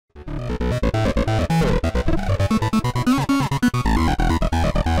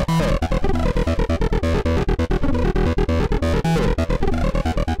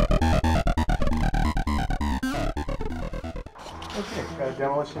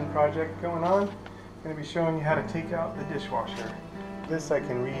demolition project going on. I'm going to be showing you how to take out the dishwasher. This I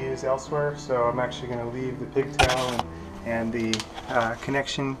can reuse elsewhere, so I'm actually going to leave the pigtail and the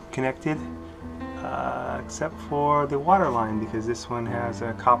connection connected, except for the water line, because this one has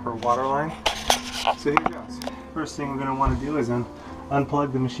a copper water line. So here goes. First thing we're going to want to do is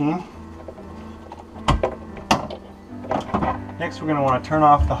unplug the machine. Next we're going to want to turn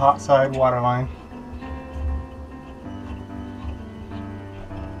off the hot side water line.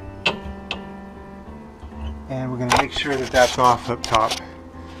 And we're going to make sure that that's off up top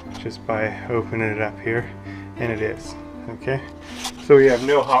just by opening it up here, and it is. Okay, so we have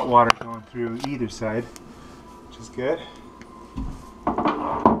no hot water going through either side, which is good.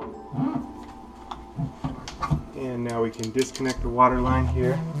 And now we can disconnect the water line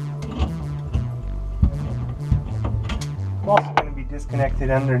here. I'm also going to be disconnected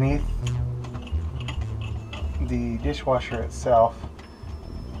underneath the dishwasher itself,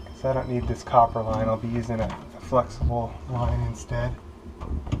 because I don't need this copper line. I'll be using a flexible line instead. A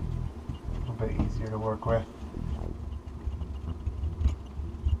little bit easier to work with.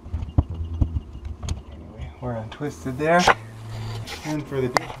 Anyway, we're untwisted there. And for the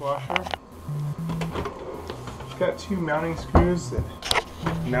dishwasher, it's got two mounting screws that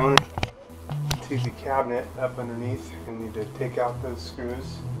mount it to the cabinet up underneath. You're going to need to take out those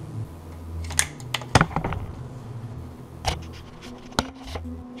screws.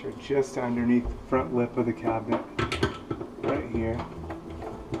 Which are just underneath the front lip of the cabinet, right here.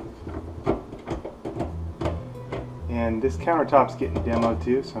 And this countertop's getting demoed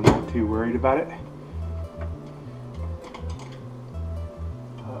too, so I'm not too worried about it.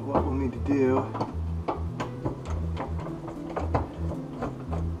 What we'll need to do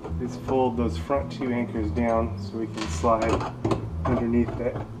is fold those front two anchors down so we can slide underneath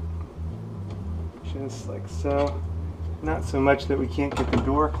it, just like so. Not so much that we can't get the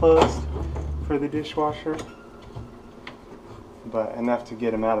door closed for the dishwasher, but enough to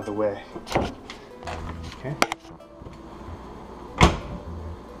get them out of the way. Okay.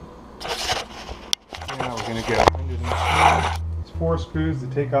 Now we're going to go under the machine. There's 4 screws to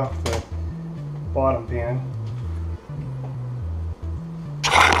take off the bottom pan.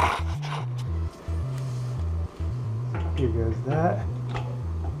 Here goes that.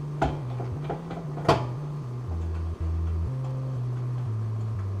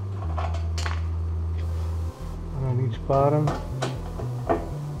 On each bottom.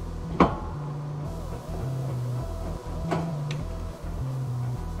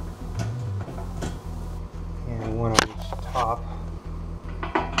 And one on each top.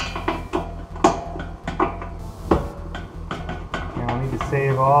 Now I need to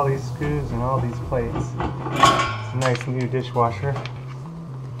save all these screws and all these plates. It's a nice new dishwasher, so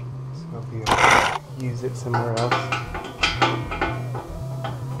I'll be able to use it somewhere else.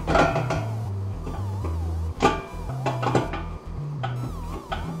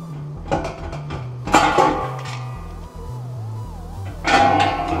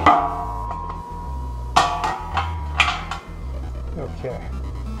 Okay.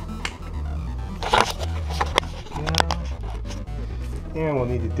 And we'll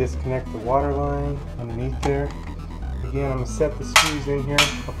need to disconnect the water line underneath there. Again, I'm going to set the screws in here.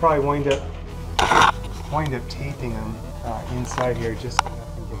 I'll probably wind up taping them inside here just so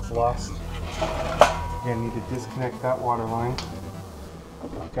nothing gets lost. Again, need to disconnect that water line.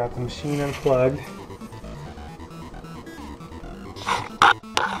 I've got the machine unplugged.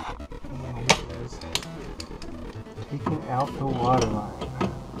 And here it is. Taking out the water line,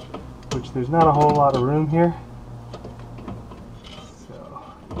 which there's not a whole lot of room here.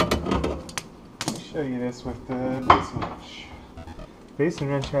 Show you this with the basin wrench. Basin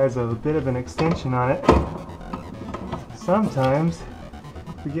wrench has a bit of an extension on it. Sometimes,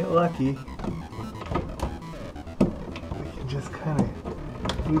 if we get lucky, we can just kind of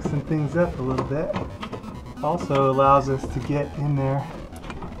loosen things up a little bit. Also allows us to get in there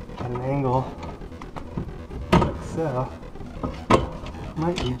at an angle like so.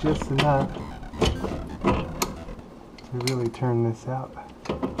 Might be just enough to really turn this out.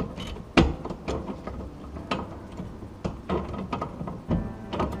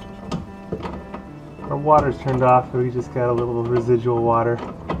 Our water's turned off, but we just got a little residual water.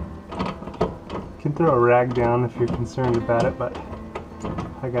 You can throw a rag down if you're concerned about it, but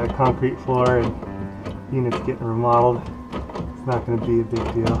I got a concrete floor and unit's getting remodeled. It's not going to be a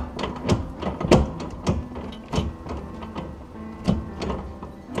big deal.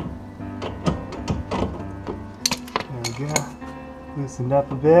 There we go. Loosened up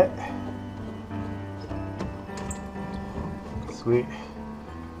a bit. Sweet.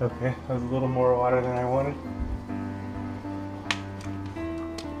 Okay, that was a little more water than I wanted.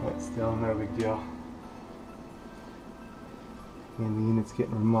 still no big deal. And the unit's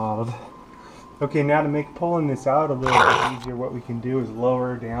getting remodeled. Okay, now to make pulling this out a little bit easier, what we can do is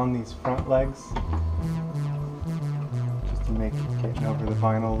lower down these front legs just to make it getting over the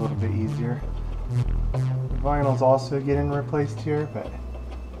vinyl a little bit easier. The vinyl's also getting replaced here, but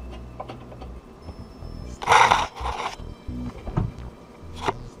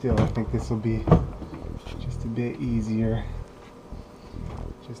still I think this will be just a bit easier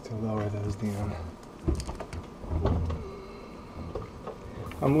just to lower those down.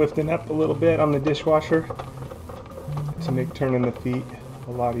 I'm lifting up a little bit on the dishwasher to make turning the feet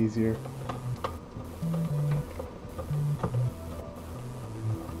a lot easier.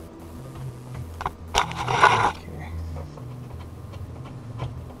 Okay.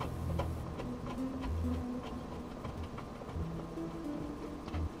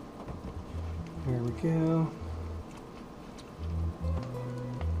 There we go.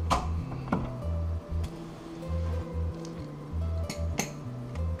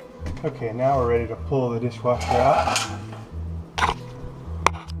 Okay, now we're ready to pull the dishwasher out.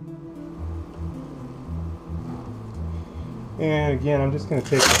 And again, I'm just going to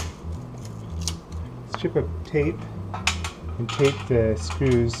take a strip of tape and tape the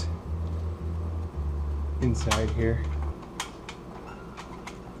screws inside here.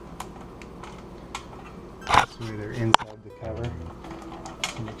 This way they're inside the cover.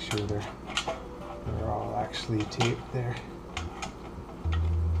 To make sure they're all actually taped there.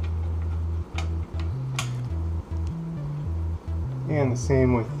 And the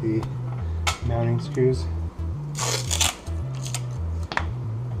same with the mounting screws.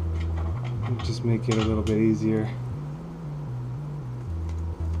 Just make it a little bit easier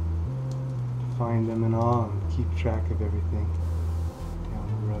to find them and all, and keep track of everything down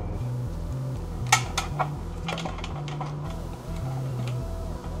the road.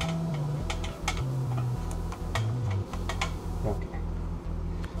 Okay.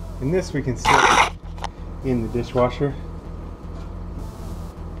 And this we can set in the dishwasher.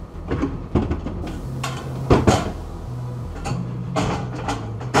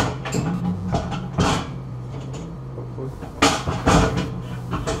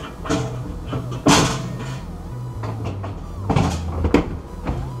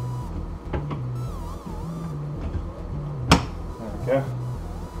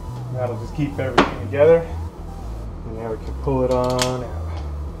 That'll just keep everything together, and now we can pull it on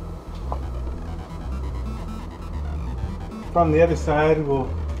out. From the other side, we'll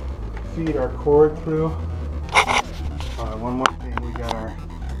feed our cord through. One more thing, we got our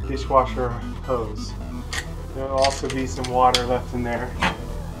dishwasher hose. There'll also be some water left in there.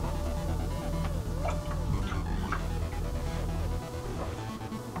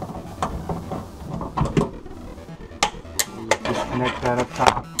 Disconnect that up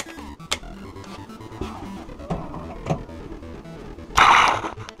top.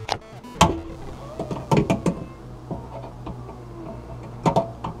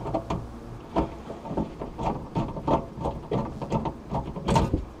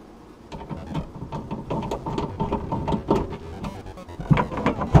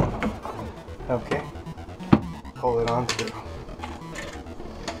 Okay, pull it on through.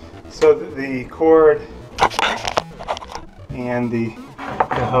 So the cord and the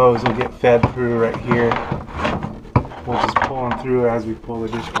hose will get fed through right here. We'll just pull them through as we pull the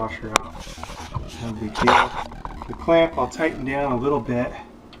dishwasher out. No big deal. The clamp I'll tighten down a little bit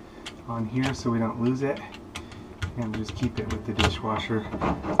on here so we don't lose it, and we'll just keep it with the dishwasher.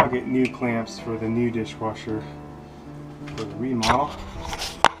 I'll get new clamps for the new dishwasher for the remodel.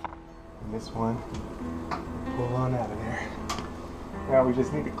 And this one, pull on out of there. Now we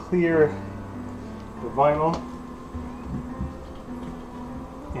just need to clear the vinyl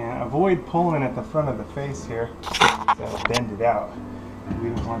and avoid pulling at the front of the face here. That'll bend it out. We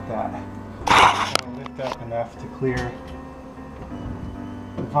don't want that. I'll lift up enough to clear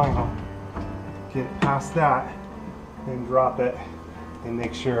the vinyl. Get it past that, then drop it, and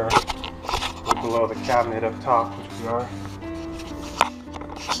make sure we're below the cabinet up top, which we are.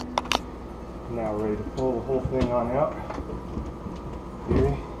 Now we're ready to pull the whole thing on out.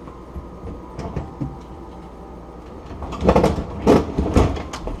 Here.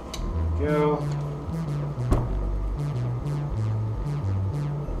 Go.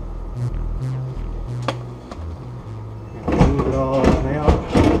 Move it all out.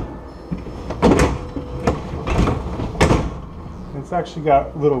 It's actually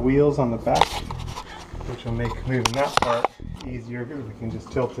got little wheels on the back, which will make moving that part easier. We can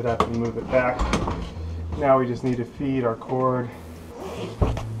just tilt it up and move it back. Now we just need to feed our cord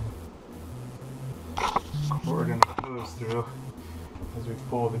and the hose through. as we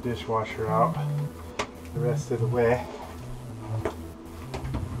pull the dishwasher out the rest of the way.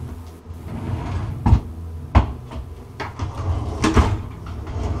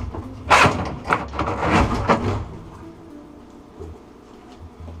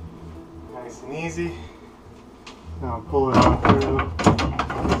 Nice and easy. Now I'll pull it on through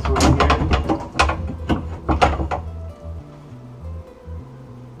this way here.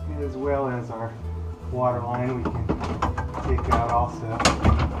 As well as our water line we can take out also.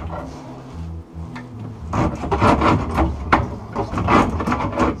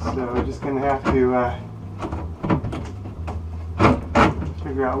 So we're just going to have to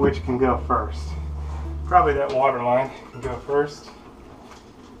figure out which can go first. Probably that water line can go first.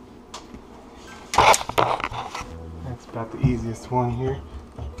 That's about the easiest one here.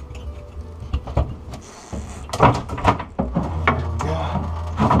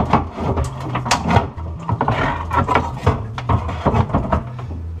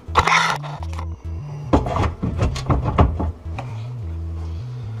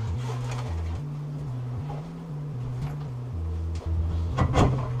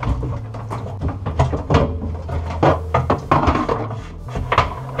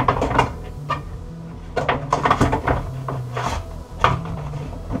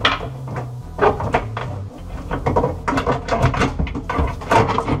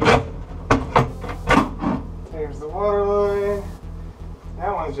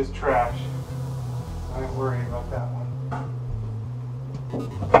 Just trash. I don't worry about that one.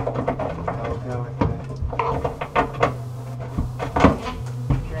 I'll go with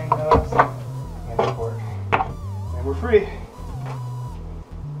the drain hose and the cord. And we're free.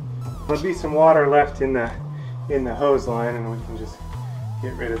 There'll be some water left in the hose line, and we can just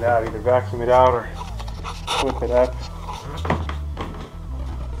get rid of that. Either vacuum it out or flip it up.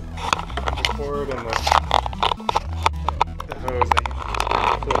 The cord and the hose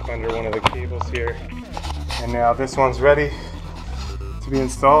flip under one of the cables here. And now this one's ready to be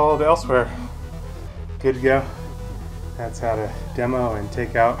installed elsewhere. Good to go. That's how to demo and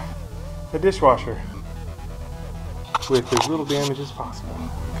take out the dishwasher with as little damage as possible.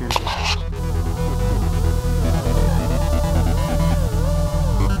 Good to go.